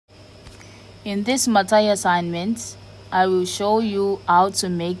In this MATAI assignment, I will show you how to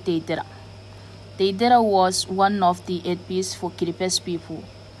make Te Itera. Te Itera was one of the headpiece for Kiribati people.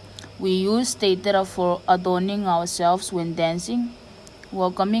 We use Te Itera for adorning ourselves when dancing,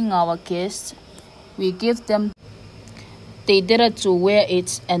 welcoming our guests. We give them Te Itera to wear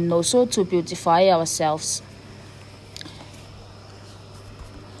it and also to beautify ourselves.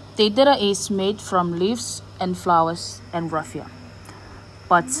 Te Itera is made from leaves and flowers and raffia.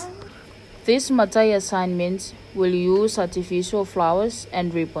 But this MATAI assignment will use artificial flowers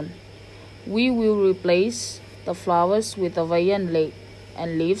and ribbon. We will replace the flowers with a Hawaiian leg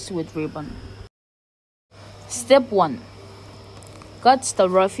and leaves with ribbon. Step 1. Cut the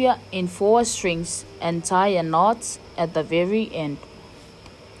raffia in 4 strings and tie a knot at the very end.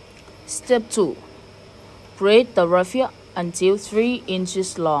 Step 2. Braid the raffia until 3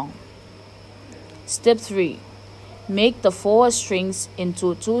 inches long. Step 3. Make the 4 strings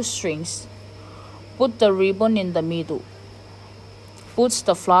into 2 strings. Put the ribbon in the middle. Put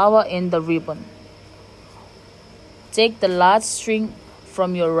the flower in the ribbon. Take the last string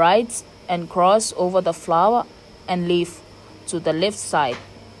from your right and cross over the flower and leaf to the left side.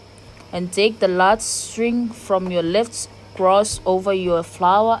 And take the last string from your left, cross over your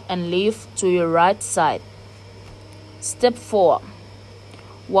flower and leaf to your right side. Step 4.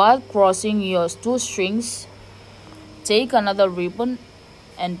 While crossing your 2 strings, take another ribbon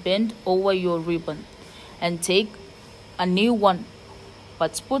and bend over your ribbon and take a new one,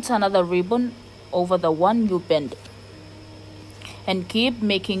 but put another ribbon over the one you bent. And keep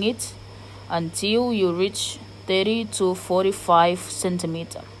making it until you reach 30 to 45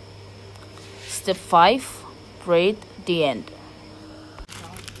 centimeters. Step 5. Braid the end.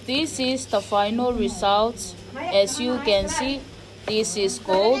 This is the final result. As you can see, this is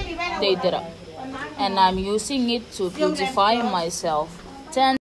called Te Itera, and I'm using it to beautify myself.